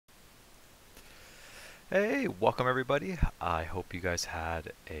Hey, welcome everybody. I hope you guys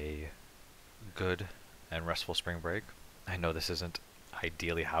had a good and restful spring break. I know this isn't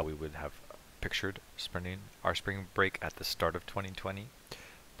ideally how we would have pictured spending our spring break at the start of 2020,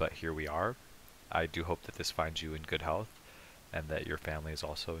 but here we are. I do hope that this finds you in good health and that your family is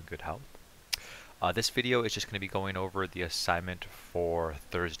also in good health. This video is just going to be going over the assignment for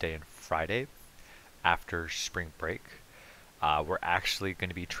Thursday and Friday after spring break. We're actually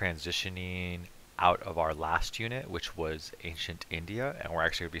going to be transitioning out of our last unit, which was ancient India, and we're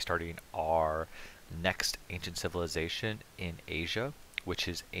actually going to be starting our next ancient civilization in Asia, which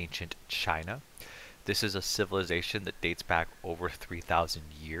is ancient China. This is a civilization that dates back over 3,000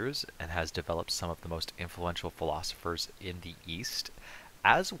 years and has developed some of the most influential philosophers in the East,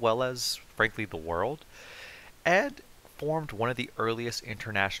 as well as, frankly, the world, and formed one of the earliest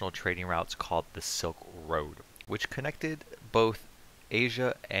international trading routes called the Silk Road, which connected both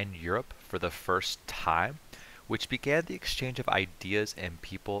Asia and Europe for the first time, which began the exchange of ideas and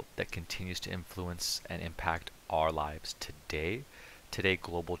people that continues to influence and impact our lives today. Today,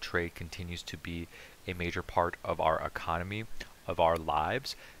 global trade continues to be a major part of our economy, of our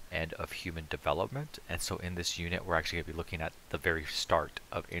lives, and of human development. And so in this unit, we're actually going to be looking at the very start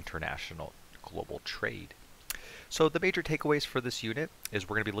of international global trade. So the major takeaways for this unit is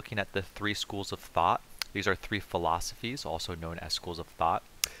we're going to be looking at the three schools of thought. These are three philosophies, also known as schools of thought,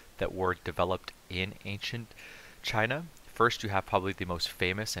 that were developed in ancient China. First, you have probably the most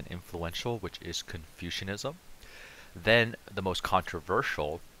famous and influential, which is Confucianism. Then the most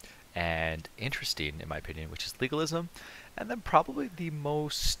controversial and interesting, in my opinion, which is legalism. And then probably the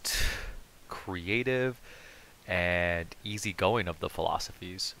most creative and easygoing of the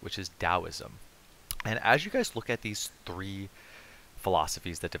philosophies, which is Taoism. And as you guys look at these three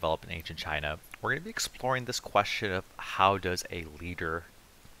philosophies that develop in ancient China, we're going to be exploring this question of how does a leader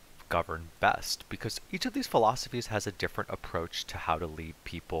govern best? Because each of these philosophies has a different approach to how to lead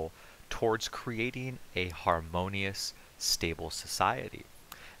people towards creating a harmonious, stable society.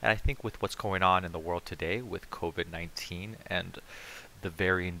 And I think with what's going on in the world today with COVID-19 and the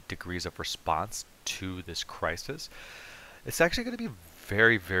varying degrees of response to this crisis, it's actually going to be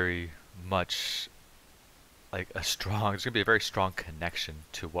very, very much like there's going to be a very strong connection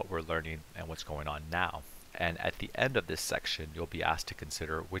to what we're learning and what's going on now. And at the end of this section, you'll be asked to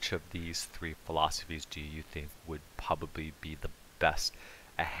consider which of these three philosophies do you think would probably be the best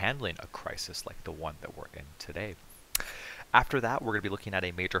at handling a crisis like the one that we're in today. After that, we're going to be looking at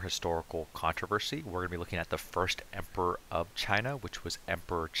a major historical controversy. We're going to be looking at the first emperor of China, which was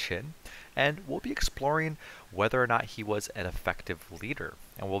Emperor Qin, and we'll be exploring whether or not he was an effective leader.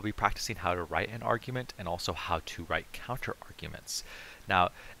 And we'll be practicing how to write an argument and also how to write counter arguments.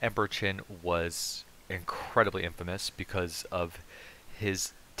 Now, Emperor Qin was incredibly infamous because of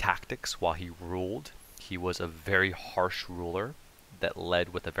his tactics while he ruled. He was a very harsh ruler that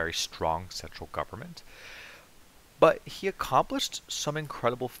led with a very strong central government. But he accomplished some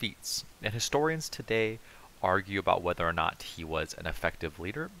incredible feats, and historians today argue about whether or not he was an effective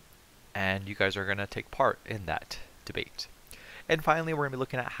leader, and you guys are going to take part in that debate. And finally, we're going to be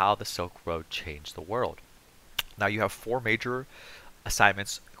looking at how the Silk Road changed the world. Now, you have four major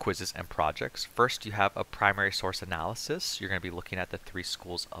assignments, quizzes, and projects. First, you have a primary source analysis. You're going to be looking at the three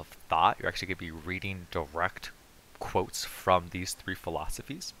schools of thought. You're actually going to be reading direct quotes from these three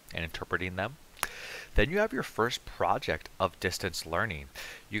philosophies and interpreting them. Then you have your first project of distance learning.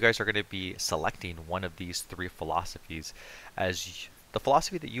 You guys are going to be selecting one of these three philosophies as the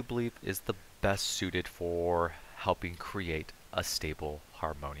philosophy that you believe is the best suited for helping create a stable,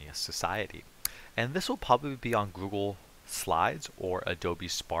 harmonious society. And this will probably be on Google Slides or Adobe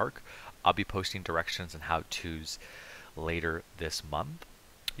Spark. I'll be posting directions and how-tos later this month.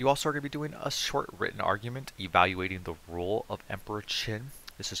 You also are going to be doing a short written argument evaluating the rule of Emperor Qin.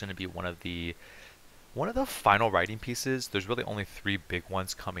 This is going to be one of the final writing pieces. There's really only three big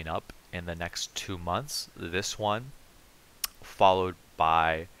ones coming up in the next 2 months. This one, followed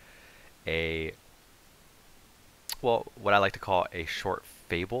by what I like to call a short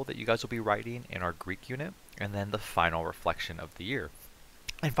fable that you guys will be writing in our Greek unit, and then the final reflection of the year.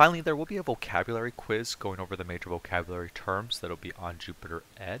 And finally, there will be a vocabulary quiz going over the major vocabulary terms that'll be on Jupyter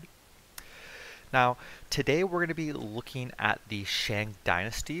Ed. Now, today we're going to be looking at the Shang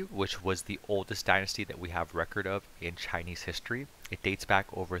Dynasty, which was the oldest dynasty that we have record of in Chinese history. It dates back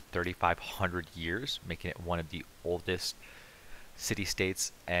over 3,500 years, making it one of the oldest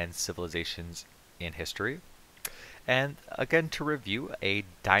city-states and civilizations in history. And again, to review, a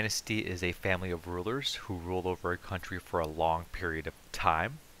dynasty is a family of rulers who rule over a country for a long period of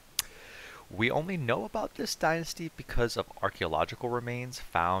time. We only know about this dynasty because of archaeological remains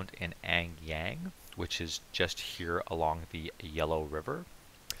found in Anyang, which is just here along the Yellow River.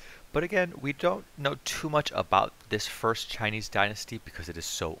 But again, we don't know too much about this first Chinese dynasty because it is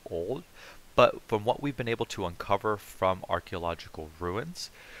so old. But from what we've been able to uncover from archaeological ruins,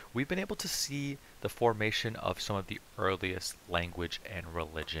 we've been able to see the formation of some of the earliest language and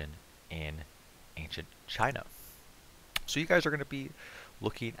religion in ancient China. So you guys are going to be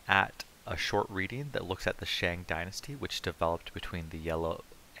looking at a short reading that looks at the Shang Dynasty, which developed between the Yellow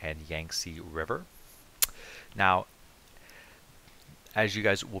and Yangtze River. Now, as you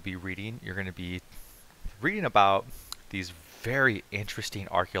guys will be reading, you're going to be reading about these very interesting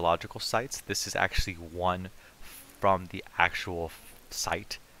archaeological sites. This is actually one from the actual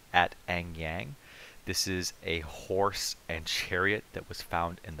site at Anyang. This is a horse and chariot that was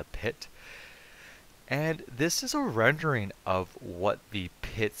found in the pit. And this is a rendering of what the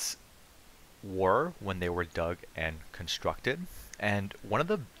pits were when they were dug and constructed. And one of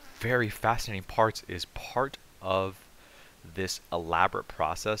the very fascinating parts is part of this elaborate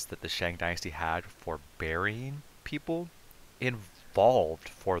process that the Shang Dynasty had for burying people involved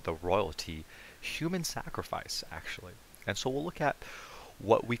for the royalty human sacrifice, actually. And so we'll look at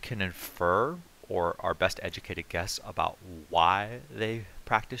what we can infer or our best educated guess about why they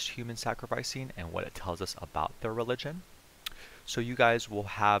practiced human sacrificing and what it tells us about their religion. So you guys will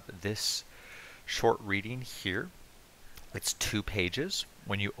have this short reading here. It's 2 pages.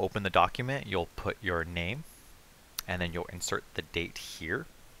 When you open the document, you'll put your name and then you'll insert the date here.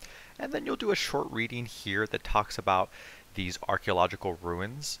 And then you'll do a short reading here that talks about these archaeological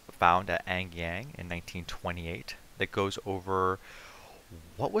ruins found at Anyang in 1928 that goes over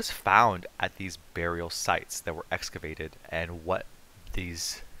what was found at these burial sites that were excavated and what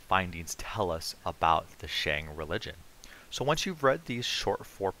these findings tell us about the Shang religion. So once you've read these short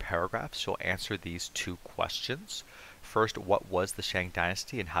 4 paragraphs, you'll answer these 2 questions. First, what was the Shang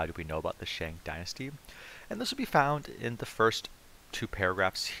Dynasty and how do we know about the Shang Dynasty? And this will be found in the first 2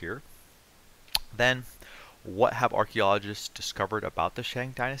 paragraphs here. Then, what have archaeologists discovered about the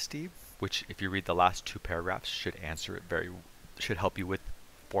Shang Dynasty? Which, if you read the last 2 paragraphs, should help you with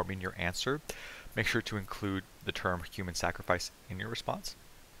forming your answer. Make sure to include the term human sacrifice in your response.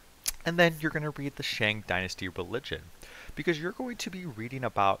 And then you're going to read the Shang Dynasty religion, because you're going to be reading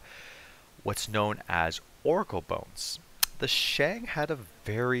about what's known as oracle bones. The Shang had a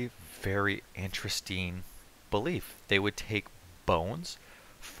very, very interesting belief. They would take bones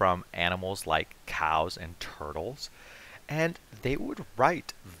from animals like cows and turtles, and they would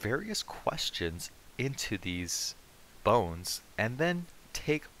write various questions into these bones and then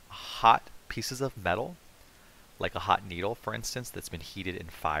take hot pieces of metal, like a hot needle, for instance, that's been heated in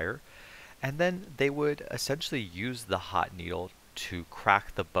fire, and then they would essentially use the hot needle to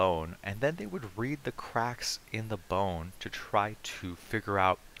crack the bone, and then they would read the cracks in the bone to try to figure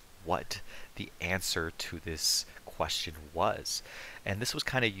out what the answer to this question was. And this was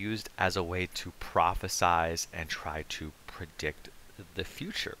kind of used as a way to prophesize and try to predict the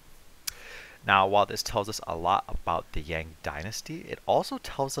future. Now, while this tells us a lot about the Yang Dynasty, it also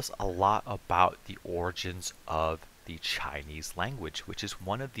tells us a lot about the origins of the Chinese language, which is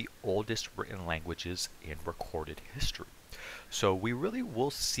one of the oldest written languages in recorded history. So we really will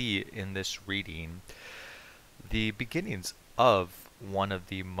see in this reading the beginnings of one of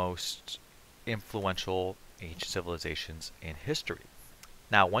the most influential ancient civilizations in history.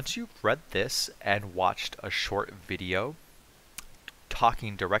 Now, once you've read this and watched a short video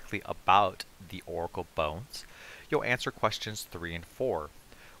talking directly about the oracle bones, you'll answer questions 3 and 4.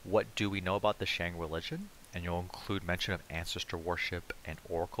 What do we know about the Shang religion? And you'll include mention of ancestor worship and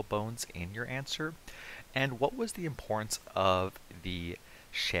oracle bones in your answer. And what was the importance of the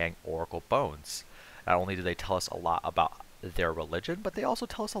Shang oracle bones? Not only do they tell us a lot about their religion, but they also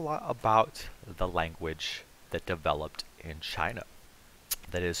tell us a lot about the language that developed in China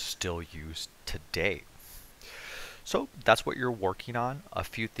that is still used today. So that's what you're working on. A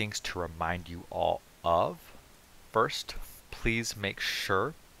few things to remind you all of. First, please make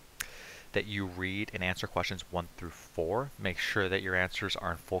sure that you read and answer questions 1 through 4. Make sure that your answers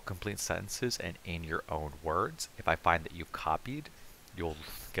are in full, complete sentences and in your own words. If I find that you've copied, you'll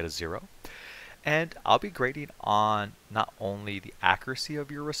get a 0. And I'll be grading on not only the accuracy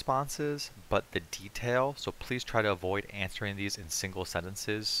of your responses, but the detail. So please try to avoid answering these in single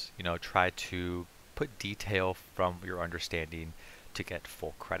sentences. Try to put detail from your understanding to get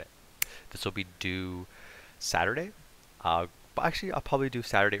full credit. This will be due Saturday. But actually, I'll probably do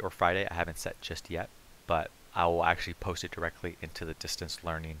Saturday or Friday. I haven't set just yet, but I will actually post it directly into the distance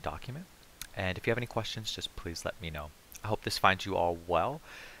learning document. And if you have any questions, just please let me know. I hope this finds you all well.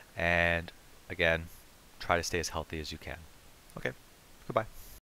 And again, try to stay as healthy as you can. Okay, goodbye.